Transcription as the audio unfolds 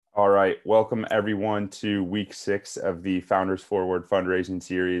right. Welcome everyone to week 6 of the Founders Forward fundraising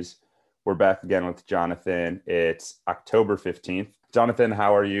series. We're back again with Jonathan. It's October 15th. Jonathan,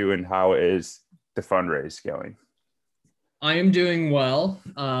 how are you and how is the fundraise going? I am doing well.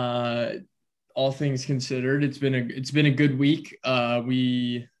 All things considered, it's been a good week.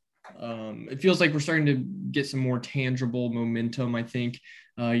 It feels like we're starting to get some more tangible momentum. I think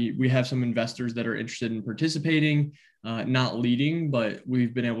we have some investors that are interested in participating, not leading, but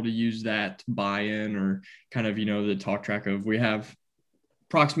we've been able to use that to buy in or kind of, the talk track of we have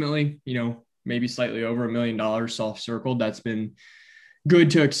approximately, maybe slightly over $1 million soft circled. That's been good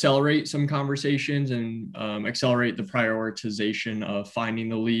to accelerate some conversations and accelerate the prioritization of finding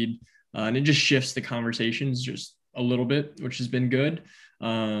the lead. And it just shifts the conversations just a little bit, which has been good.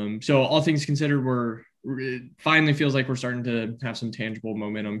 So all things considered, it finally feels like we're starting to have some tangible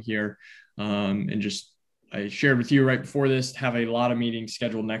momentum here. I shared with you right before this, have a lot of meetings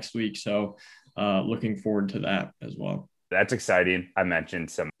scheduled next week. So looking forward to that as well. That's exciting. I mentioned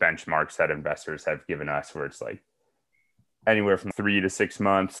some benchmarks that investors have given us where it's like anywhere from 3 to 6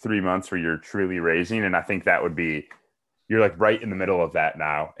 months, 3 months where you're truly raising. And I think that would be, you're like right in the middle of that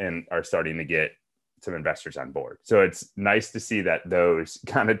now and are starting to get some investors on board. So it's nice to see that those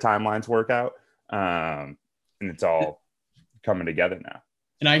kind of timelines work out. And it's all coming together now.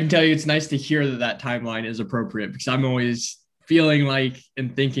 And I can tell you, it's nice to hear that timeline is appropriate because I'm always feeling like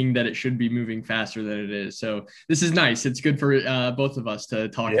and thinking that it should be moving faster than it is. So this is nice. It's good for both of us to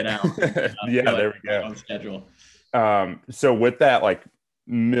talk it out. There we go. On schedule. So with that, like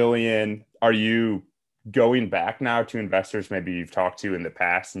million, are you going back now to investors maybe you've talked to in the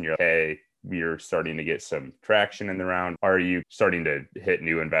past and you're like, hey, we're starting to get some traction in the round? Are you starting to hit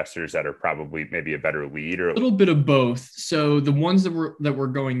new investors that are probably maybe a better lead? Or a little bit of both. So the ones that we're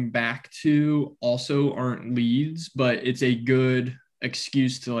going back to also aren't leads, but it's a good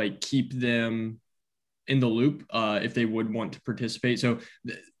excuse to like keep them in the loop if they would want to participate. So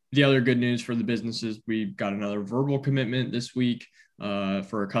the other good news for the business is we've got another verbal commitment this week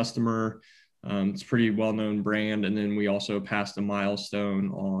for a customer. It's a pretty well-known brand. And then we also passed a milestone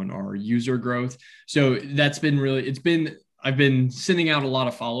on our user growth. So that's been I've been sending out a lot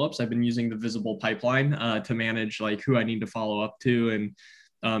of follow-ups. I've been using the Visible pipeline to manage like who I need to follow up to. And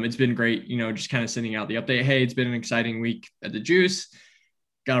it's been great, just kind of sending out the update. Hey, it's been an exciting week at the Juice.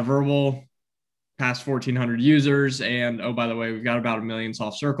 Got a verbal, past 1,400 users. And oh, by the way, we've got about 1 million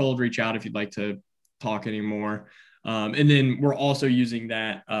soft circled. Reach out if you'd like to talk anymore. And then we're also using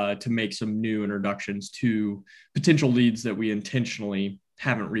that to make some new introductions to potential leads that we intentionally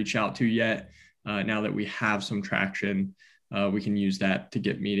haven't reached out to yet. Now that we have some traction, we can use that to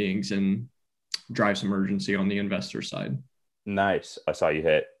get meetings and drive some urgency on the investor side. Nice. I saw you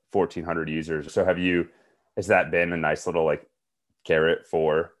hit 1,400 users. So has that been a nice little like carrot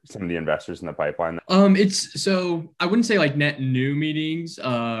for some of the investors in the pipeline? So I wouldn't say like net new meetings,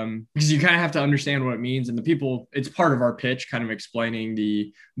 because you kind of have to understand what it means. And it's part of our pitch, kind of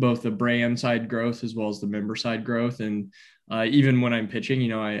explaining both the brand side growth as well as the member side growth. And even when I'm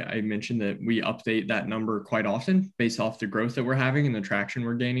pitching, I mentioned that we update that number quite often based off the growth that we're having and the traction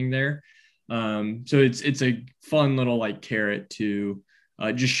we're gaining there. So it's a fun little like carrot to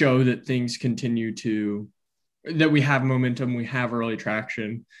just show that things continue that we have momentum, we have early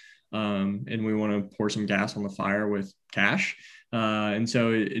traction, and we want to pour some gas on the fire with cash. And so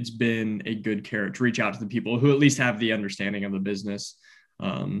it's been a good carrot to reach out to the people who at least have the understanding of the business.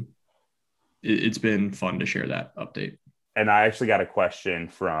 It's been fun to share that update. And I actually got a question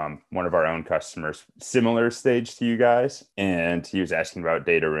from one of our own customers, similar stage to you guys. And he was asking about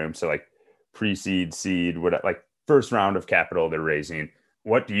data room. So like pre-seed, seed, like first round of capital they're raising.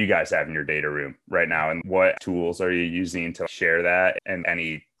 What do you guys have in your data room right now? And what tools are you using to share that? And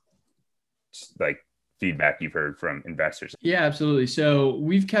any like feedback you've heard from investors? Yeah, absolutely. So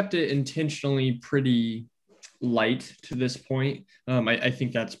we've kept it intentionally pretty light to this point. I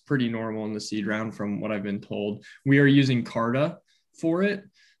think that's pretty normal in the seed round from what I've been told. We are using Carta for it.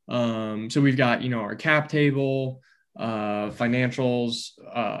 So we've got, our cap table, financials,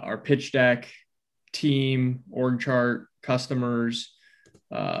 our pitch deck, team, org chart, customers.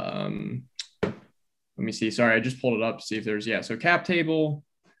 Let me see. Sorry, I just pulled it up to see if there's, so cap table.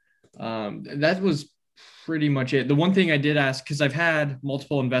 That was pretty much it. The one thing I did ask, because I've had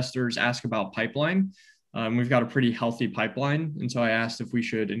multiple investors ask about pipeline. We've got a pretty healthy pipeline. And so I asked if we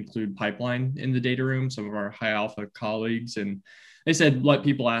should include pipeline in the data room, some of our high alpha colleagues. And they said, let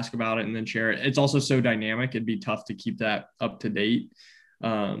people ask about it and then share it. It's also so dynamic. It'd be tough to keep that up to date.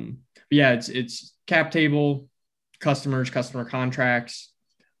 But yeah, it's cap table, customers, customer contracts,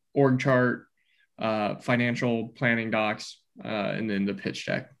 org chart, financial planning docs, and then the pitch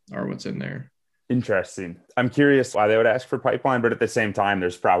deck. are what's in there. Interesting. I'm curious why they would ask for pipeline, but at the same time,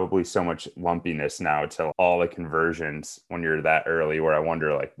 there's probably so much lumpiness now to all the conversions when you're that early, where I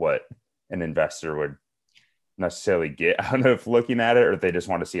wonder like what an investor would necessarily get out of looking at it, or if they just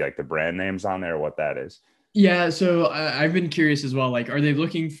want to see like the brand names on there, or what that is. Yeah, so I've been curious as well. Like, are they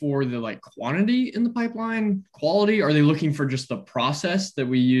looking for the like quantity in the pipeline, quality? Are they looking for just the process that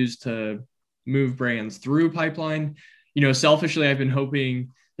we use to move brands through pipeline? Selfishly, I've been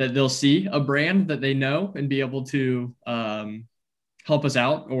hoping that they'll see a brand that they know and be able to help us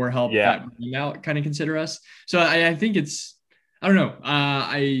out or help Yeah. that brand out, kind of consider us. So I think I don't know.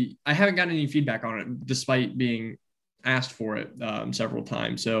 I haven't gotten any feedback on it despite being asked for it several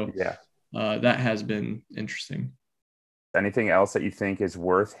times. So Yeah. that has been interesting. Anything else that you think is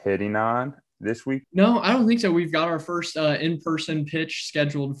worth hitting on this week? No, I don't think so. We've got our first in-person pitch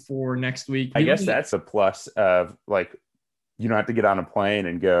scheduled for next week. I guess that's a plus of like, you don't have to get on a plane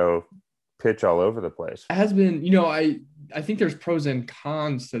and go pitch all over the place. It has been, I think there's pros and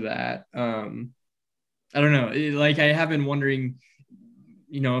cons to that. I don't know. Like I have been wondering,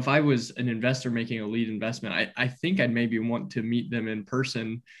 if I was an investor making a lead investment, I think I'd maybe want to meet them in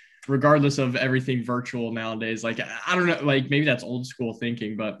person, regardless of everything virtual nowadays. Like, I don't know, like maybe that's old school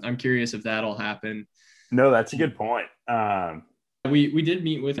thinking, but I'm curious if that'll happen. No, that's a good point. We did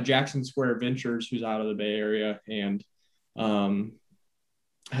meet with Jackson Square Ventures, who's out of the Bay Area and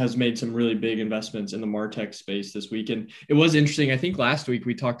has made some really big investments in the MarTech space this week. And it was interesting. I think last week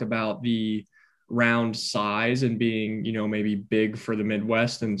we talked about the round size and being, maybe big for the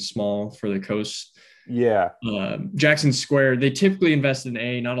Midwest and small for the coast. Yeah. Jackson Square, they typically invest in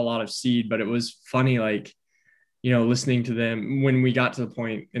A, not a lot of seed, but it was funny, like, listening to them when we got to the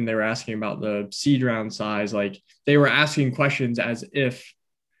point and they were asking about the seed round size, like they were asking questions as if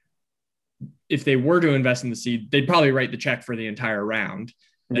they were to invest in the seed, they'd probably write the check for the entire round.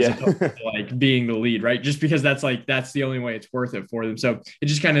 As opposed to like being the lead, right? Just because that's the only way it's worth it for them. So it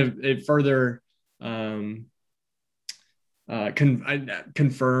just kind of, it further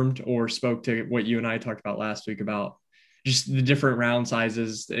confirmed or spoke to what you and I talked about last week about just the different round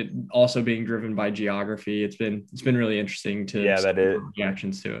sizes, it also being driven by geography. It's been really interesting to that is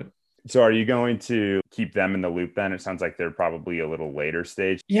reactions to it. So are you going to keep them in the loop then? It sounds like they're probably a little later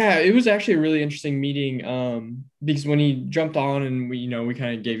stage. Yeah, it was actually a really interesting meeting because when he jumped on and we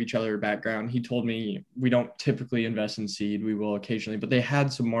kind of gave each other a background, he told me we don't typically invest in seed. We will occasionally, but they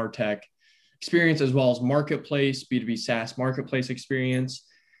had some MarTech experience as well as marketplace, B2B SaaS marketplace experience.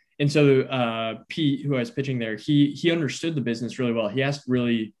 And so Pete, who I was pitching there, he understood the business really well. He asked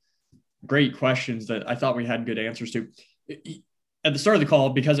really great questions that I thought we had good answers to. At the start of the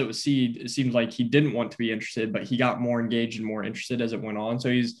call, because it was seed, it seemed like he didn't want to be interested, but he got more engaged and more interested as it went on. So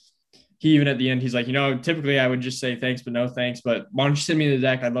he even at the end, he's like, typically I would just say thanks, but no thanks, but why don't you send me the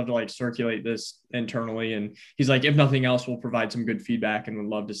deck? I'd love to like circulate this internally. And he's like, if nothing else, we'll provide some good feedback and would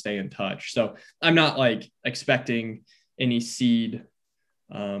love to stay in touch. So I'm not like expecting any seed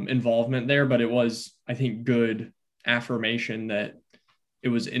involvement there, but it was, I think, good affirmation that it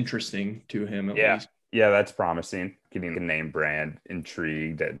was interesting to him at least. Yeah, that's promising. Getting the name brand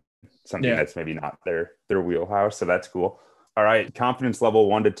intrigued at something that's maybe not their wheelhouse. So that's cool. All right. Confidence level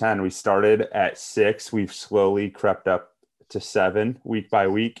 1 to 10. We started at 6. We've slowly crept up to 7 week by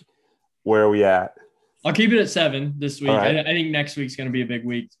week. Where are we at? I'll keep it at 7 this week. Right. I think next week's going to be a big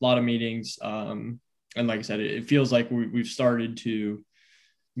week. A lot of meetings. And like I said, it feels like we've started to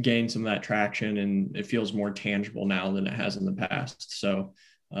gain some of that traction and it feels more tangible now than it has in the past. So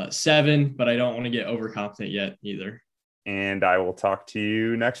 7, but I don't want to get overconfident yet either. And I will talk to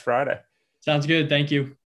you next Friday. Sounds good. Thank you.